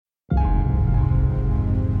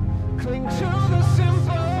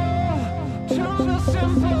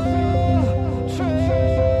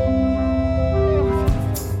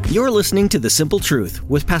You're listening to The Simple Truth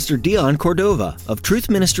with Pastor Dion Cordova of Truth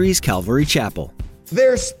Ministries Calvary Chapel.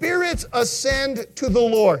 Their spirits ascend to the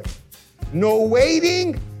Lord. No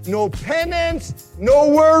waiting, no penance, no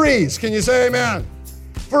worries. Can you say amen?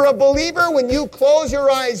 For a believer, when you close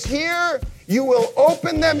your eyes here, you will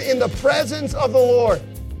open them in the presence of the Lord.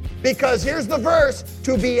 Because here's the verse,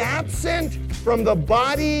 to be absent from the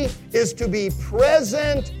body is to be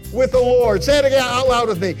present with the Lord. Say it again out loud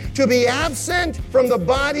with me. To be absent from the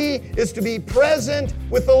body is to be present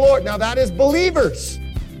with the Lord. Now that is believers.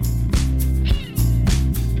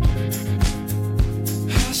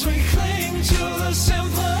 As we cling to the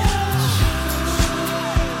simple.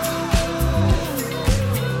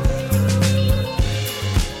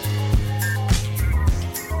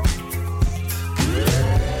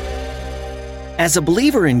 As a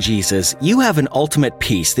believer in Jesus, you have an ultimate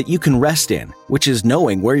peace that you can rest in, which is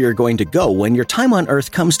knowing where you're going to go when your time on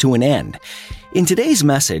earth comes to an end. In today's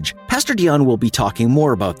message, Pastor Dion will be talking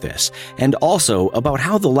more about this, and also about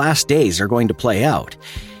how the last days are going to play out.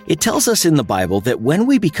 It tells us in the Bible that when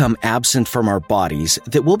we become absent from our bodies,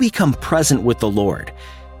 that we'll become present with the Lord.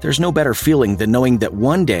 There's no better feeling than knowing that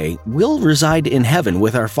one day we'll reside in heaven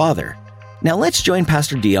with our Father. Now let's join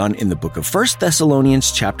Pastor Dion in the book of 1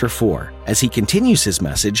 Thessalonians chapter 4 as he continues his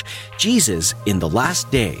message, Jesus in the Last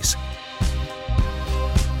Days.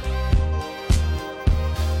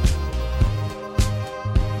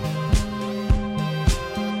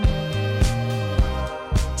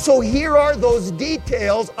 So here are those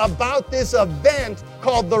details about this event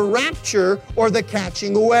called the rapture or the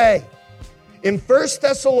catching away. In 1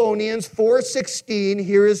 Thessalonians 4:16,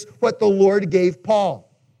 here is what the Lord gave Paul.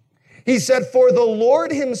 He said, for the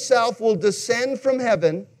Lord himself will descend from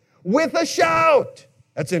heaven with a shout.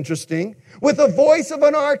 That's interesting. With the voice of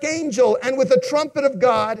an archangel and with the trumpet of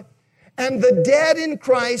God, and the dead in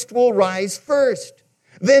Christ will rise first.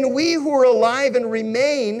 Then we who are alive and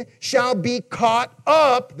remain shall be caught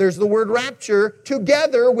up, there's the word rapture,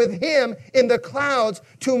 together with him in the clouds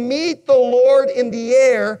to meet the Lord in the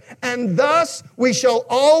air, and thus we shall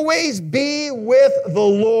always be with the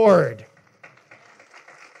Lord.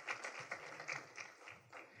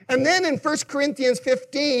 And then in 1 Corinthians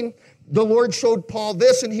 15, the Lord showed Paul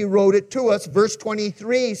this and he wrote it to us. Verse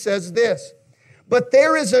 23 says this, but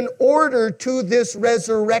there is an order to this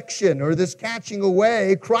resurrection or this catching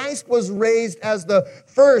away. Christ was raised as the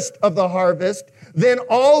first of the harvest. Then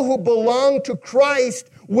all who belong to Christ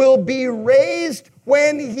will be raised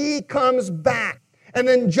when he comes back. And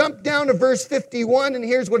then jump down to verse 51 and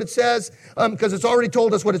here's what it says, because it's already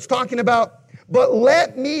told us what it's talking about. But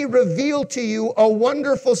let me reveal to you a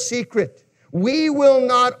wonderful secret. We will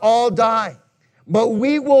not all die, but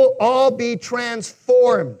we will all be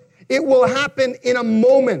transformed. It will happen in a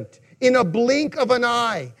moment, in a blink of an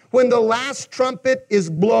eye, when the last trumpet is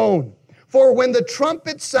blown. For when the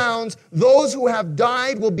trumpet sounds, those who have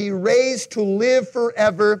died will be raised to live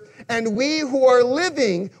forever, and we who are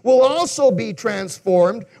living will also be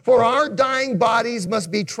transformed, for our dying bodies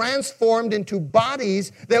must be transformed into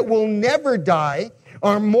bodies that will never die.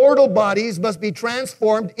 Our mortal bodies must be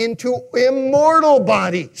transformed into immortal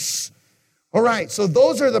bodies. All right, so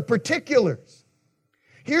those are the particulars.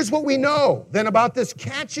 Here's what we know then about this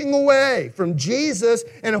catching away from Jesus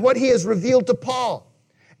and what he has revealed to Paul.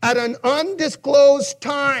 At an undisclosed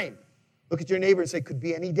time. Look at your neighbor and say, could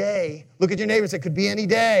be any day. Look at your neighbor and say, could be any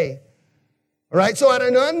day. All right, so at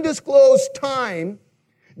an undisclosed time,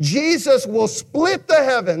 Jesus will split the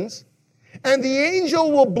heavens, and the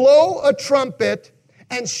angel will blow a trumpet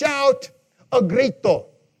and shout a grito.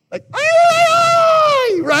 Like,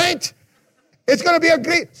 ay, right? It's going to be a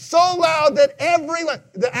grito so loud that everyone,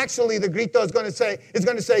 actually the grito is going to say,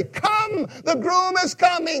 come, the groom is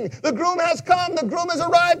coming. The groom has come. The groom has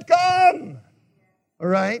arrived. Come. All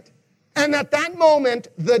right? And at that moment,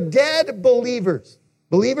 the dead believers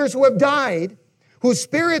who have died, whose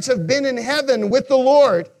spirits have been in heaven with the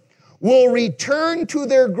Lord, will return to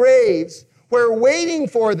their graves, where waiting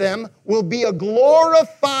for them will be a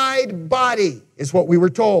glorified body, is what we were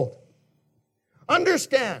told.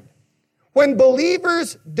 Understand, when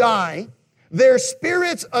believers die, their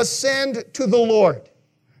spirits ascend to the Lord.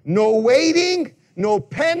 No waiting, no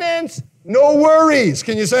penance, no worries.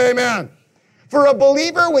 Can you say amen? For a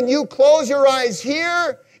believer, when you close your eyes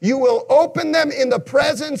here, you will open them in the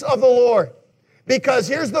presence of the Lord. Because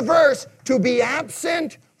here's the verse, to be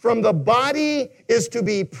absent from the body is to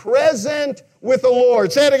be present with the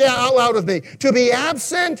Lord. Say it again out loud with me. To be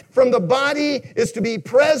absent from the body is to be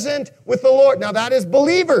present with the Lord. Now that is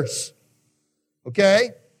believers. Okay?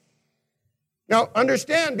 Now,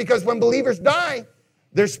 understand, because when believers die,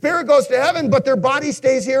 their spirit goes to heaven, but their body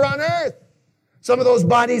stays here on earth. Some of those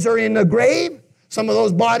bodies are in the grave. Some of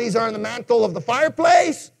those bodies are in the mantle of the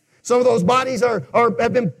fireplace. Some of those bodies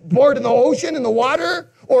have been poured in the ocean, in the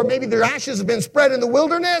water, or maybe their ashes have been spread in the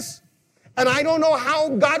wilderness. And I don't know how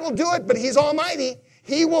God will do it, but He's almighty.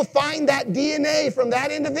 He will find that DNA from that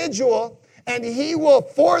individual, and He will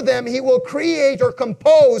create or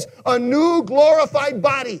compose a new glorified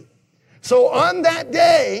body. So on that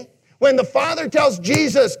day, when the Father tells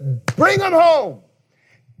Jesus, bring them home,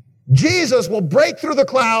 Jesus will break through the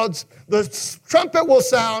clouds, the trumpet will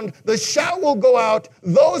sound, the shout will go out,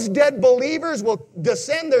 those dead believers will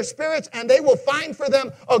descend their spirits, and they will find for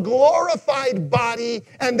them a glorified body,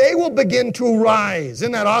 and they will begin to rise.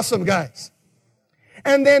 Isn't that awesome, guys?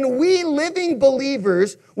 And then we living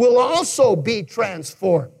believers will also be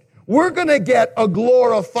transformed. We're going to get a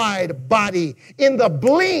glorified body in the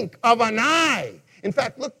blink of an eye. In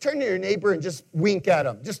fact, look, turn to your neighbor and just wink at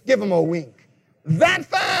him. Just give him a wink. That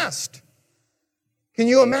fast. Can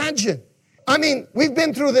you imagine? I mean, we've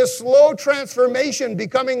been through this slow transformation,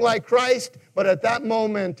 becoming like Christ, but at that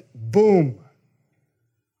moment, boom.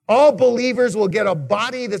 All believers will get a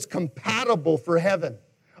body that's compatible for heaven.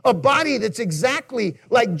 A body that's exactly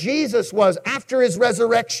like Jesus was after His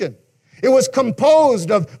resurrection. It was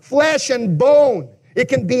composed of flesh and bone. It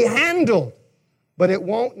can be handled, but it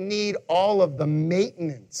won't need all of the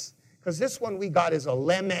maintenance. Because this one we got is a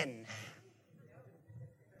lemon.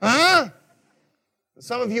 Huh?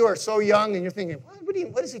 Some of you are so young and you're thinking,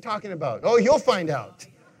 what is he talking about? Oh, you'll find out.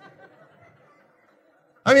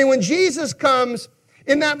 I mean, when Jesus comes,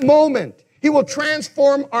 in that moment, He will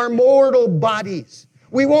transform our mortal bodies.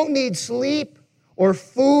 We won't need sleep or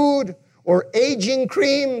food or aging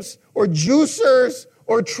creams or juicers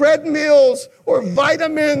or treadmills or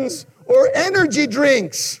vitamins or energy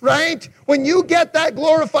drinks, right? When you get that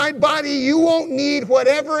glorified body, you won't need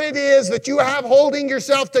whatever it is that you have holding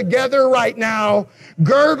yourself together right now.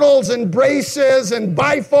 Girdles and braces and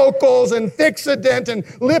bifocals and Fixodent and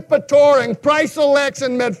Lipitor and Prisalex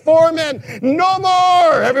and Metformin. No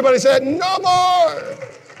more! Everybody said, no more!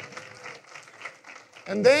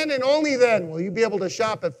 And then and only then will you be able to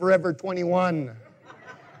shop at Forever 21.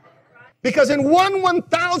 Because in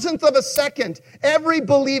 1/1000th of a second, every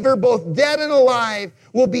believer, both dead and alive,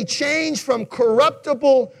 will be changed from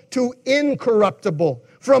corruptible to incorruptible,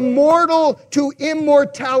 from mortal to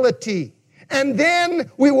immortality. And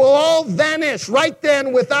then we will all vanish right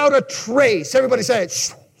then without a trace. Everybody say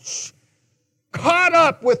it. Caught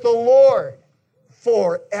up with the Lord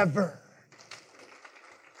forever.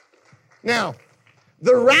 Now,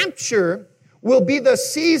 the rapture will be the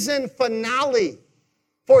season finale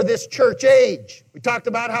for this church age. We talked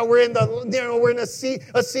about how we're in a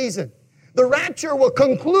season. The rapture will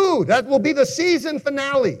conclude. That will be the season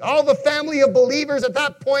finale. All the family of believers at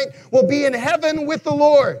that point will be in heaven with the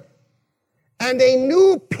Lord. And a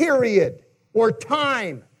new period or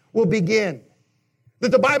time will begin that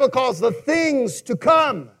the Bible calls the things to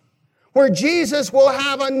come, where Jesus will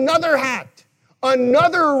have another hat,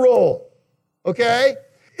 another role. Okay?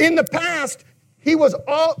 In the past, He was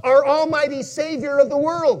our almighty Savior of the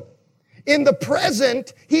world. In the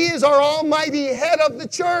present, He is our almighty head of the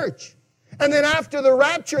church. And then after the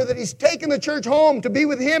rapture, that He's taken the church home to be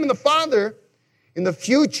with Him and the Father, in the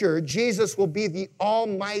future, Jesus will be the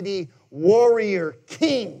almighty warrior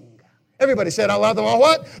king. Everybody said out loud,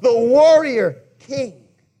 what? The warrior king.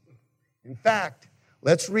 In fact,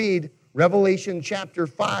 let's read Revelation chapter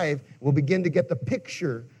 5. We'll begin to get the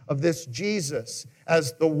picture of this Jesus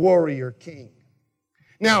as the warrior king.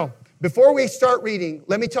 Now, before we start reading,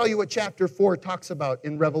 let me tell you what chapter 4 talks about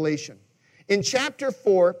in Revelation. In chapter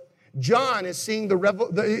 4, John is seeing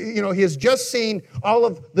he has just seen all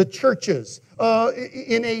of the churches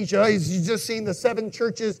in Asia. He's just seen the 7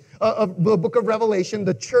 churches of the book of Revelation,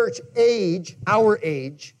 the church age, our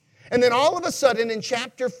age. And then all of a sudden in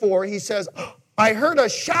chapter 4, he says, I heard a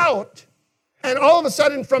shout. And all of a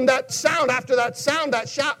sudden from that sound, after that sound, that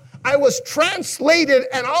shout, I was translated,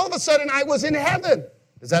 and all of a sudden I was in heaven.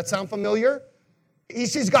 Does that sound familiar? He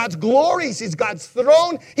sees God's glory. He sees God's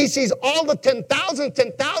throne. He sees all the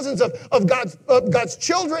 10,000s of God's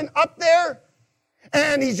children up there.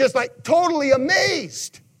 And he's just like totally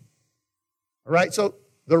amazed. All right, so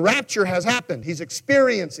the rapture has happened. He's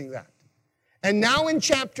experiencing that. And now in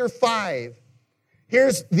chapter 5,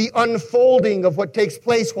 here's the unfolding of what takes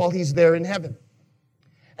place while he's there in heaven.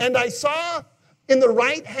 And I saw in the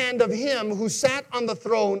right hand of him who sat on the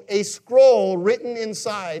throne a scroll written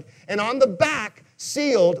inside, and on the back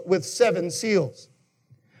sealed with 7 seals.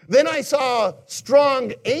 Then I saw a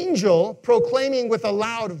strong angel proclaiming with a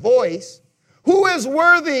loud voice, Who is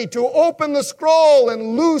worthy to open the scroll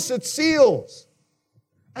and loose its seals?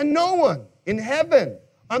 And no one in heaven,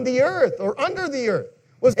 on the earth, or under the earth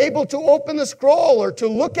was able to open the scroll or to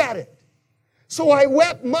look at it. So I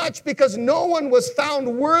wept much because no one was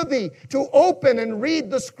found worthy to open and read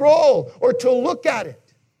the scroll or to look at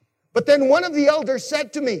it. But then one of the elders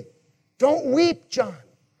said to me, "Don't weep, John.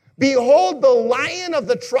 Behold, the Lion of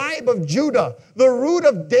the tribe of Judah, the Root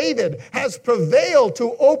of David, has prevailed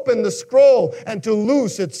to open the scroll and to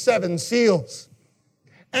loose its 7 seals."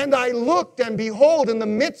 And I looked, and behold, in the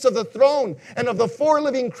midst of the throne and of the 4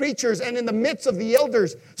 living creatures and in the midst of the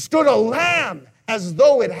elders stood a lamb as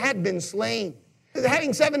though it had been slain,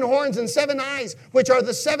 having 7 horns and 7 eyes, which are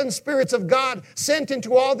the 7 spirits of God sent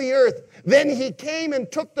into all the earth. Then he came and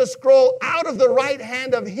took the scroll out of the right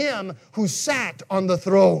hand of him who sat on the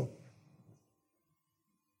throne.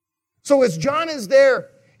 So as John is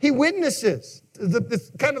there, he witnesses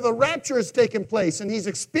the rapture has taken place, and he's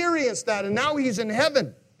experienced that, and now he's in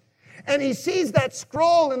heaven. And he sees that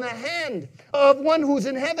scroll in the hand of one who's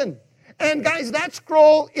in heaven. And guys, that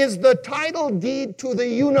scroll is the title deed to the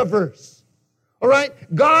universe. All right?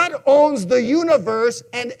 God owns the universe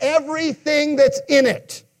and everything that's in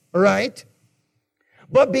it. All right?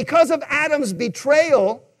 But because of Adam's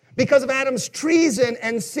betrayal, because of Adam's treason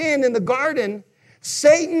and sin in the garden,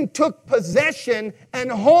 Satan took possession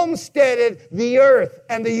and homesteaded the earth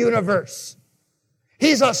and the universe.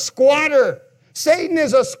 He's a squatter. Satan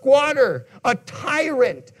is a squatter, a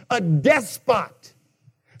tyrant, a despot.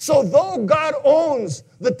 So though God owns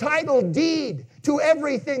the title deed to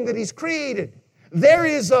everything that he's created, there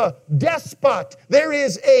is a despot, there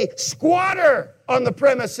is a squatter on the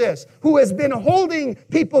premises who has been holding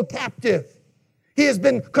people captive. He has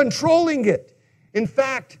been controlling it. In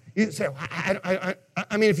fact, you say, I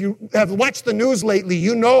mean, if you have watched the news lately,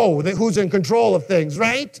 you know who's in control of things,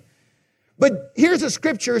 right? But here's a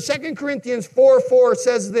scripture, 2 Corinthians 4:4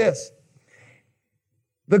 says this: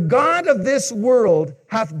 "The God of this world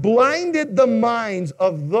hath blinded the minds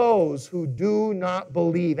of those who do not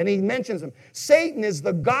believe." And he mentions him. Satan is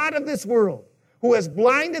the God of this world who has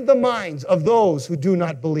blinded the minds of those who do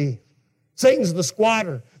not believe. Satan's the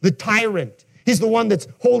squatter, the tyrant. He's the one that's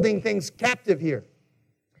holding things captive here.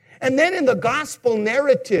 And then in the gospel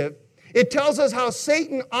narrative, it tells us how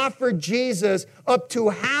Satan offered Jesus up to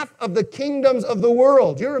half of the kingdoms of the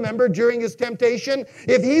world. You remember during his temptation,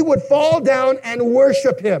 if he would fall down and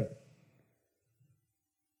worship him.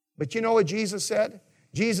 But you know what Jesus said?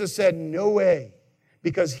 Jesus said, "No way,"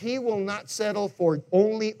 because he will not settle for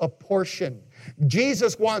only a portion.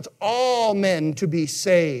 Jesus wants all men to be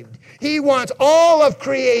saved. He wants all of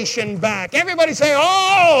creation back. Everybody say,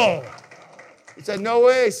 "All!" He said, "No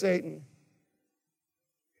way, Satan."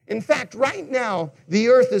 In fact, right now, the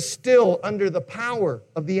earth is still under the power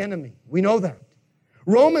of the enemy. We know that.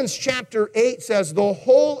 Romans chapter 8 says, "The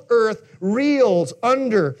whole earth reels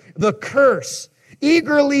under the curse,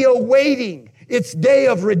 eagerly awaiting its day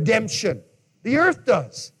of redemption." The earth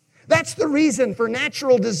does. That's the reason for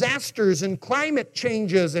natural disasters and climate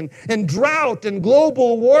changes and drought and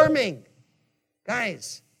global warming.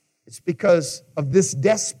 Guys, it's because of this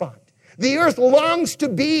despot. The earth longs to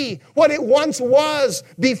be what it once was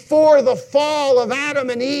before the fall of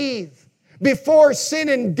Adam and Eve, before sin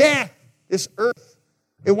and death. This earth,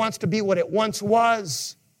 it wants to be what it once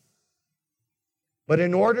was. But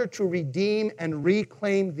in order to redeem and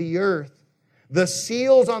reclaim the earth, the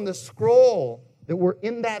seals on the scroll that were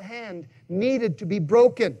in that hand needed to be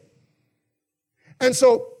broken. And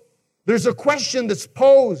so there's a question that's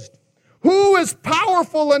posed. Who is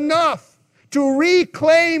powerful enough to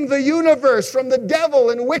reclaim the universe from the devil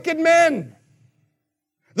and wicked men?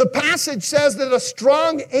 The passage says that a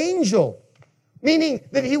strong angel, meaning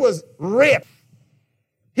that he was ripped.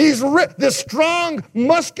 He's ripped. This strong,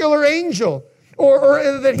 muscular angel,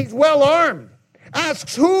 or that he's well armed,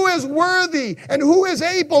 asks who is worthy and who is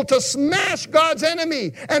able to smash God's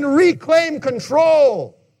enemy and reclaim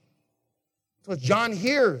control. That's what John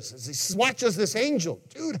hears as he watches this angel.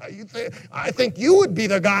 Dude, I think you would be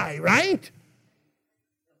the guy, right?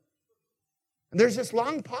 And there's this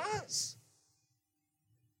long pause.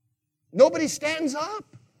 Nobody stands up.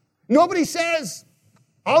 Nobody says,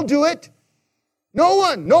 "I'll do it." No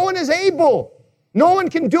one is able. No one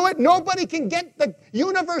can do it. Nobody can get the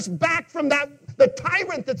universe back from the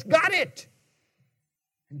tyrant that's got it.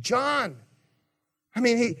 And John,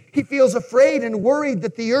 he feels afraid and worried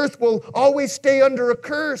that the earth will always stay under a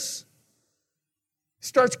curse. He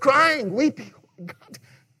starts crying, weeping. Oh God,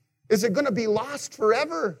 is it going to be lost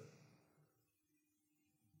forever?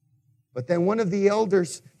 But then one of the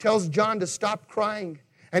elders tells John to stop crying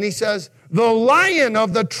And he says, the Lion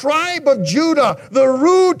of the tribe of Judah, the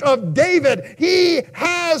Root of David, he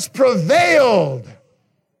has prevailed.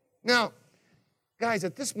 Now, guys,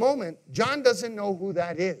 at this moment, John doesn't know who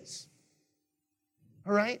that is.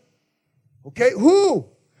 All right? Okay, who?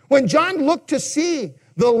 When John looked to see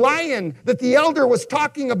the lion that the elder was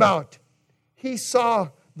talking about, he saw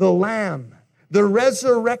the Lamb, the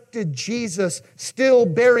resurrected Jesus, still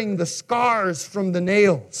bearing the scars from the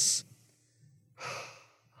nails.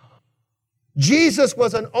 Jesus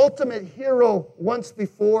was an ultimate hero once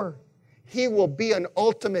before. He will be an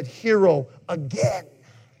ultimate hero again.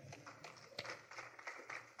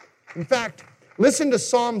 In fact, listen to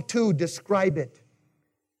Psalm 2 describe it.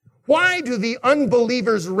 Why do the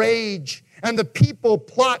unbelievers rage and the people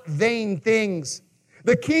plot vain things?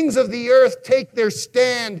 The kings of the earth take their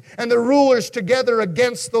stand and the rulers together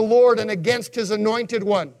against the Lord and against his anointed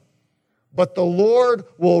one. But the Lord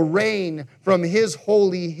will reign from his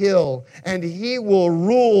holy hill, and he will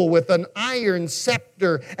rule with an iron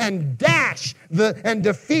scepter and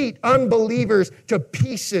defeat unbelievers to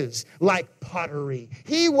pieces like pottery.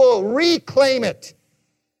 He will reclaim it.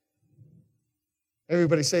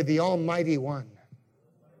 Everybody say, the Almighty One.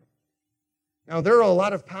 Now, there are a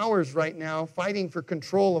lot of powers right now fighting for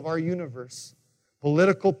control of our universe.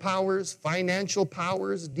 Political powers, financial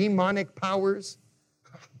powers, demonic powers.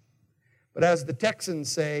 But as the Texans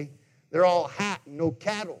say, they're all hat and no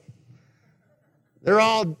cattle. They're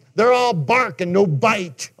all bark and no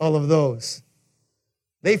bite, all of those.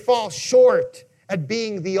 They fall short at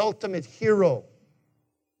being the ultimate hero.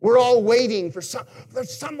 We're all waiting for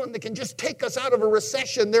there's someone that can just take us out of a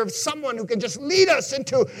recession. There's someone who can just lead us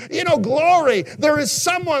into, glory. There is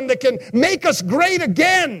someone that can make us great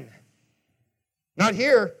again. Not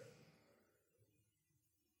here.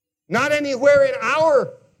 Not anywhere in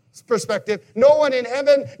our perspective. No one in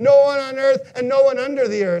heaven, no one on earth, and no one under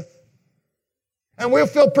the earth. And we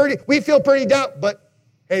feel pretty down. But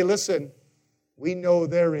hey, listen, we know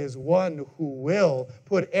there is one who will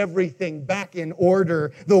put everything back in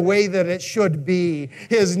order the way that it should be.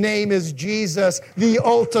 His name is Jesus, the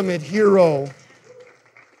ultimate hero.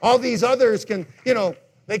 All these others can,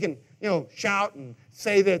 they can, shout and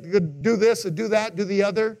say that do this or do that, do the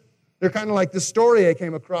other. They're kind of like the story I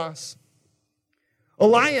came across. A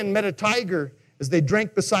lion met a tiger as they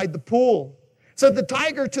drank beside the pool. Said the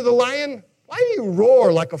tiger to the lion, "Why do you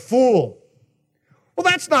roar like a fool?" "Well,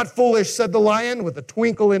 that's not foolish," said the lion with a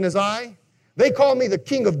twinkle in his eye. "They call me the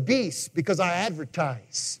king of beasts because I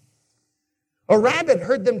advertise." A rabbit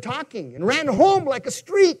heard them talking and ran home like a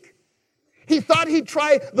streak. He thought he'd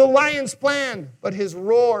try the lion's plan, but his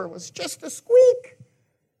roar was just a squeak.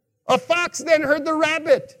 A fox then heard the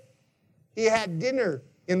rabbit. He had dinner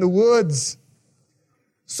in the woods.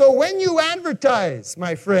 So when you advertise,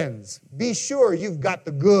 my friends, be sure you've got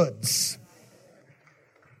the goods.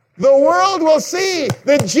 The world will see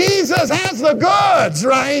that Jesus has the goods,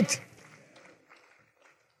 right?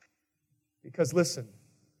 Because listen,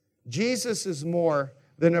 Jesus is more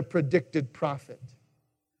than a predicted prophet,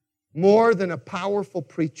 more than a powerful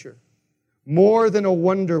preacher, more than a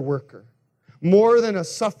wonder worker, more than a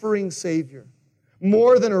suffering Savior,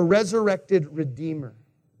 more than a resurrected Redeemer.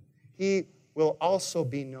 He will also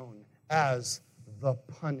be known as the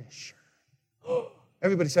Punisher.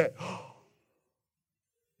 Everybody say it.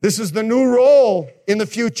 This is the new role in the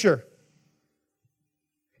future.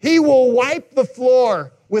 He will wipe the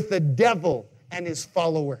floor with the devil and his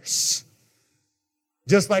followers.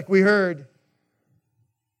 Just like we heard,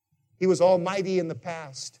 he was almighty in the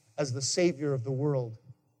past as the Savior of the world.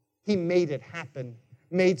 He made it happen,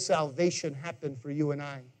 made salvation happen for you and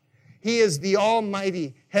I. He is the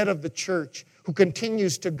almighty head of the church who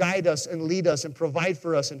continues to guide us and lead us and provide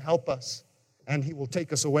for us and help us. And he will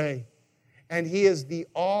take us away. And he is the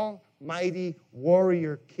almighty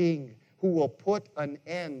warrior king who will put an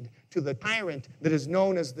end to the tyrant that is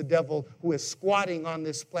known as the devil, who is squatting on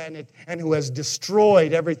this planet and who has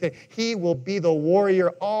destroyed everything. He will be the warrior,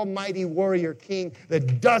 almighty warrior king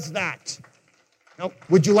that does that. Now,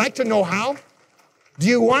 would you like to know how? Do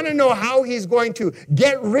you want to know how he's going to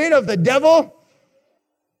get rid of the devil?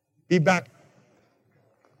 Be back.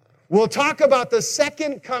 We'll talk about the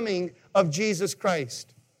second coming of Jesus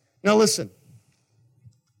Christ. Now listen.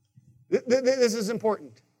 This is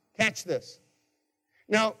important. Catch this.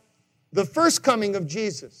 Now, the first coming of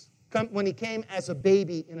Jesus, when he came as a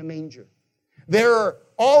baby in a manger, there are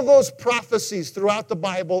all those prophecies throughout the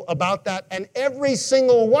Bible about that, and every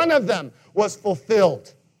single one of them was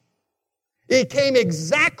fulfilled. He came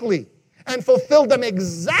exactly and fulfilled them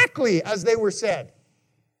exactly as they were said.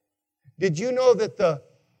 Did you know that the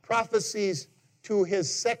prophecies to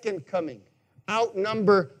his second coming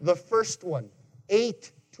outnumber the first one,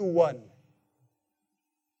 8-1.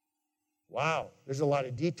 Wow, there's a lot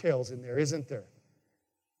of details in there, isn't there?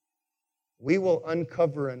 We will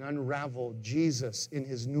uncover and unravel Jesus in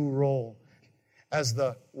his new role as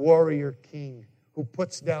the warrior king who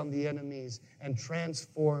puts down the enemies and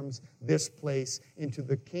transforms this place into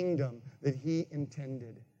the kingdom that he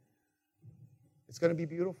intended. It's going to be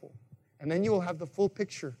beautiful. And then you will have the full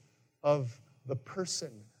picture of the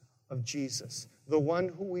person of Jesus, the one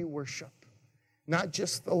who we worship. Not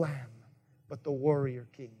just the Lamb, but the warrior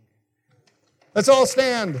king. Let's all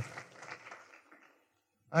stand.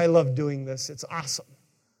 I love doing this. It's awesome.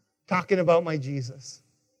 Talking about my Jesus.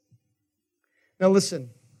 Now listen.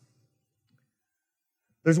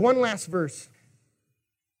 There's one last verse.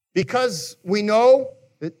 Because we know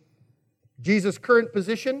that Jesus' current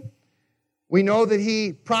position, we know that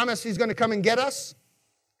he promised he's going to come and get us.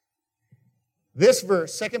 This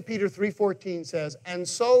verse, 2 Peter 3:14 says, "And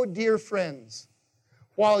so, dear friends,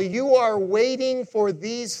 while you are waiting for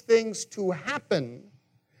these things to happen,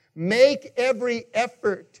 make every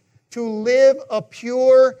effort to live a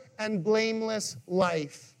pure and blameless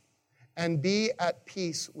life and be at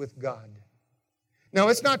peace with God." Now,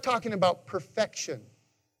 it's not talking about perfection,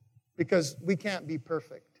 because we can't be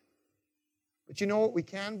perfect. But you know what we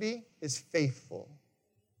can be? Is faithful.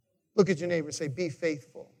 Look at your neighbor and say, be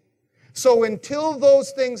faithful. So until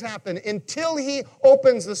those things happen, until he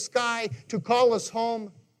opens the sky to call us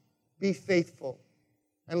home, be faithful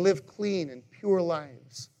and live clean and pure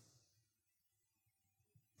lives.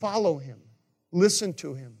 Follow him. Listen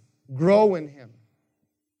to him. Grow in him.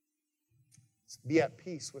 Be at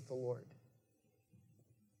peace with the Lord.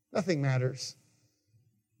 Nothing matters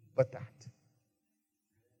but that.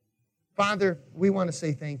 Father, we want to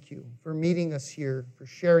say thank you for meeting us here, for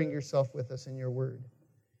sharing yourself with us in your word.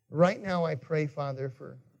 Right now I pray, Father,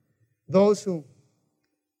 for those who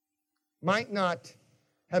might not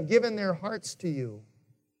have given their hearts to you.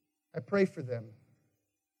 I pray for them.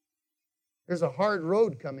 There's a hard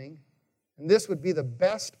road coming, and this would be the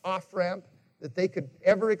best off-ramp that they could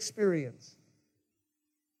ever experience.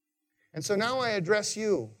 And so now I address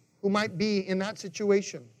you, who might be in that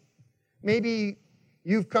situation. Maybe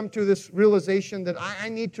you've come to this realization that I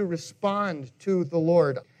need to respond to the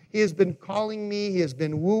Lord. He has been calling me. He has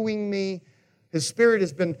been wooing me. His Spirit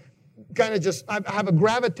has been kind of just, I have a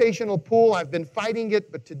gravitational pull. I've been fighting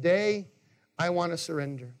it, but today I want to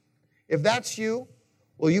surrender. If that's you,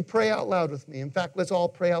 will you pray out loud with me? In fact, let's all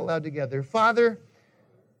pray out loud together. Father,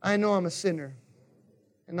 I know I'm a sinner,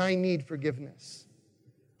 and I need forgiveness.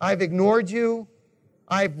 I've ignored you.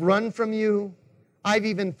 I've run from you. I've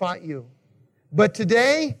even fought you. But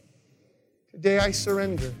today I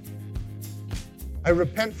surrender. I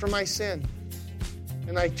repent for my sin,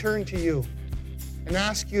 and I turn to you and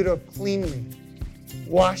ask you to clean me,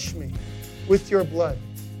 wash me with your blood.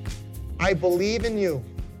 I believe in you,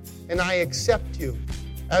 and I accept you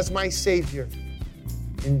as my Savior.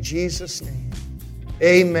 In Jesus' name,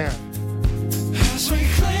 amen. As we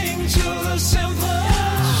cling to the simple.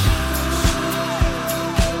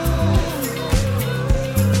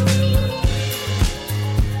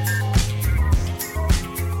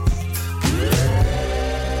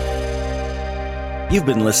 You've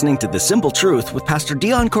been listening to The Simple Truth with Pastor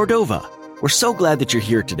Dion Cordova. We're so glad that you're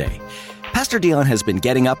here today. Pastor Dion has been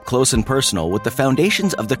getting up close and personal with the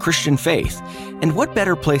foundations of the Christian faith. And what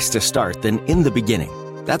better place to start than in the beginning?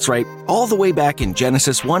 That's right, all the way back in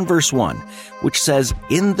Genesis 1 verse 1, which says,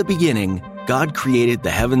 "In the beginning, God created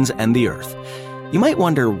the heavens and the earth." You might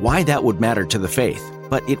wonder why that would matter to the faith,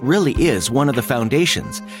 but it really is one of the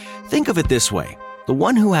foundations. Think of it this way. The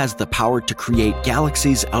one who has the power to create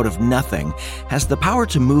galaxies out of nothing has the power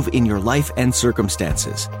to move in your life and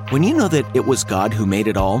circumstances. When you know that it was God who made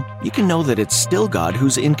it all, you can know that it's still God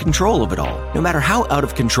who's in control of it all. No matter how out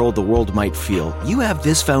of control the world might feel, you have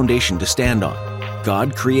this foundation to stand on.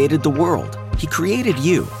 God created the world. He created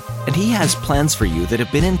you, and He has plans for you that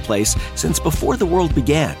have been in place since before the world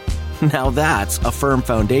began. Now that's a firm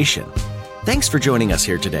foundation. Thanks for joining us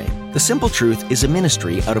here today. The Simple Truth is a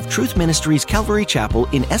ministry out of Truth Ministries Calvary Chapel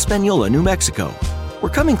in Espanola, New Mexico. We're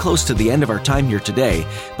coming close to the end of our time here today,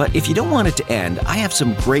 but if you don't want it to end, I have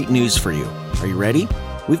some great news for you. Are you ready?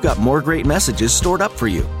 We've got more great messages stored up for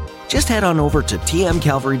you. Just head on over to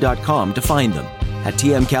tmcalvary.com to find them. At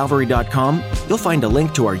tmcalvary.com, you'll find a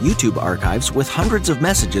link to our YouTube archives with hundreds of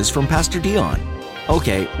messages from Pastor Dion.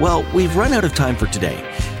 Okay, well, we've run out of time for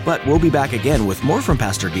today, but we'll be back again with more from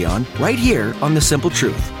Pastor Dion right here on The Simple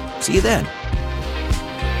Truth. See you then.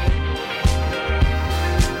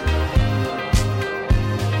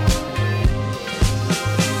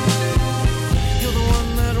 You're the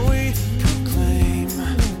one that we proclaim.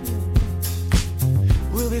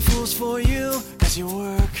 fools for you as you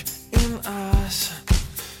work in us.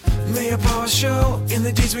 May your power show in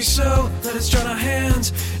the deeds we sow. Let us join our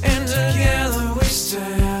hands, and together we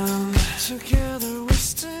stand. Together we